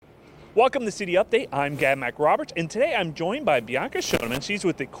Welcome to City Update. I'm Gavin McRoberts, and today I'm joined by Bianca Schoeneman. She's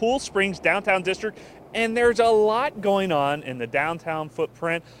with the Cool Springs Downtown District, and there's a lot going on in the downtown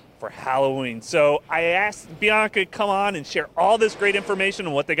footprint for Halloween. So I asked Bianca to come on and share all this great information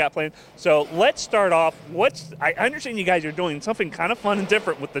on what they got planned. So let's start off. I understand you guys are doing something kind of fun and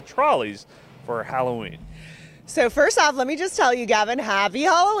different with the trolleys for Halloween. So first off, let me just tell you, Gavin, happy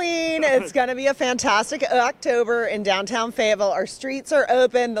Halloween. It's going to be a fantastic October in downtown Fayetteville. Our streets are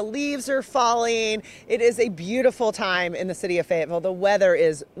open. The leaves are falling. It is a beautiful time in the city of Fayetteville. The weather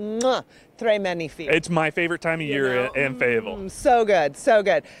is très magnifique. It's my favorite time of year in Fayetteville. So good, so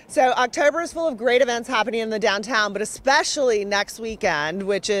good. So October is full of great events happening in the downtown, but especially next weekend,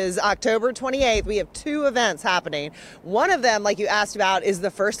 which is October 28th, we have two events happening. One of them, like you asked about, is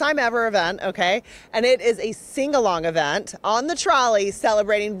the first time ever event, okay? And it is a sing-along event on the trolley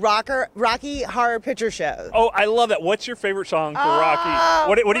celebrating Rocky Horror Picture Show. Oh, I love that. What's your favorite song for Rocky?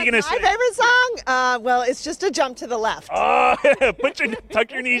 What are you going to say? My favorite song? Well, it's just a jump to the left.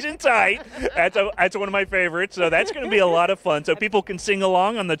 Tuck your knees in tight. That's one of my favorites. So that's going to be a lot of fun. So people can sing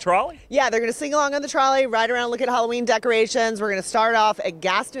along on the trolley? Yeah, they're going to sing along on the trolley, ride around, look at Halloween decorations. We're going to start off at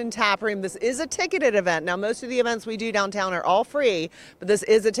Gaston Tap Room. This is a ticketed event. Now, most of the events we do downtown are all free, but this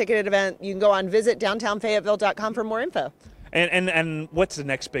is a ticketed event. You can go on visitdowntownfayetteville.com for more info. And what's the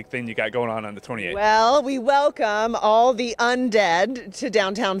next big thing you got going on the 28th? Well, we welcome all the undead to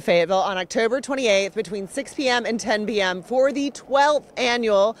downtown Fayetteville on October 28th between 6 p.m. and 10 p.m. for the 12th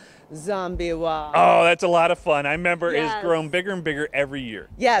annual Zombie Walk. Oh, that's a lot of fun. I remember Yes. It's grown bigger and bigger every year.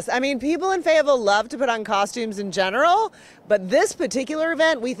 Yes, I mean, people in Fayetteville love to put on costumes in general, but this particular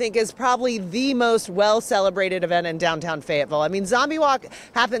event we think is probably the most well-celebrated event in downtown Fayetteville. I mean, Zombie Walk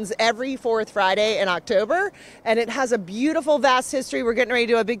happens every fourth Friday in October, and it has a beautiful, vast history. We're getting ready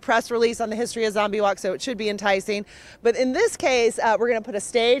to do a big press release on the history of Zombie Walk, so it should be enticing. But in this case, we're going to put a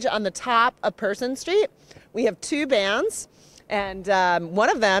stage on the top of Person Street. We have two bands. And one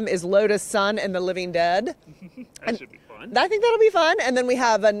of them is Lotus Sun and the Living Dead. That should be fun. I think that'll be fun. And then we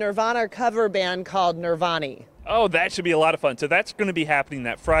have a Nirvana cover band called Nirvani. Oh, that should be a lot of fun. So that's going to be happening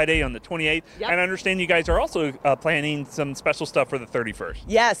that Friday on the 28th. Yep. And I understand you guys are also planning some special stuff for the 31st.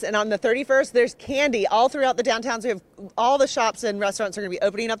 Yes, and on the 31st, there's candy all throughout the downtown. So we have all the shops and restaurants are going to be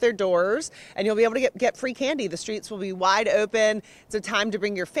opening up their doors, and you'll be able to get free candy. The streets will be wide open. It's a time to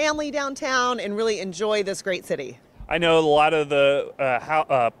bring your family downtown and really enjoy this great city. I know a lot of the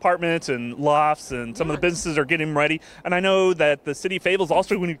apartments and lofts and some of the businesses are getting ready. And I know that the city of Fayetteville is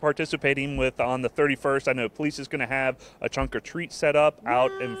also going to be participating with on the 31st. I know police is going to have a trunk or treat set up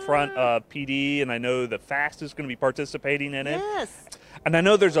out in front of PD. And I know the FAST is going to be participating in it. Yes. And I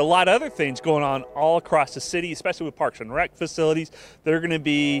know there's a lot of other things going on all across the city, especially with Parks and Rec facilities. They're going to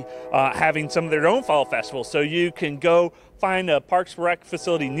be having some of their own fall festivals. So you can go find a Parks and Rec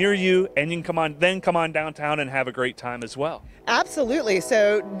facility near you, and you can come on downtown and have a great time as well. Absolutely.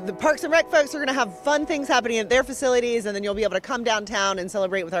 So the Parks and Rec folks are going to have fun things happening at their facilities, and then you'll be able to come downtown and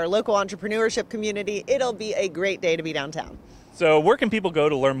celebrate with our local entrepreneurship community. It'll be a great day to be downtown. So where can people go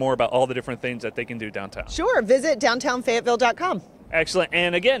to learn more about all the different things that they can do downtown? Sure. Visit downtownfayetteville.com. Excellent.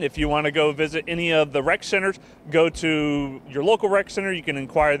 And again, if you want to go visit any of the rec centers, go to your local rec center. You can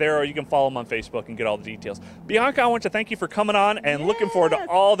inquire there, or you can follow them on Facebook and get all the details. Bianca, I want to thank you for coming on and looking forward to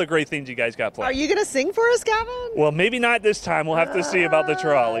all the great things you guys got planned. Are you going to sing for us, Gavin? Well, maybe not this time. We'll have to see about the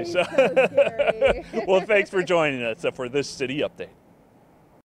trolley. So scary. Well, thanks for joining us for this City Update.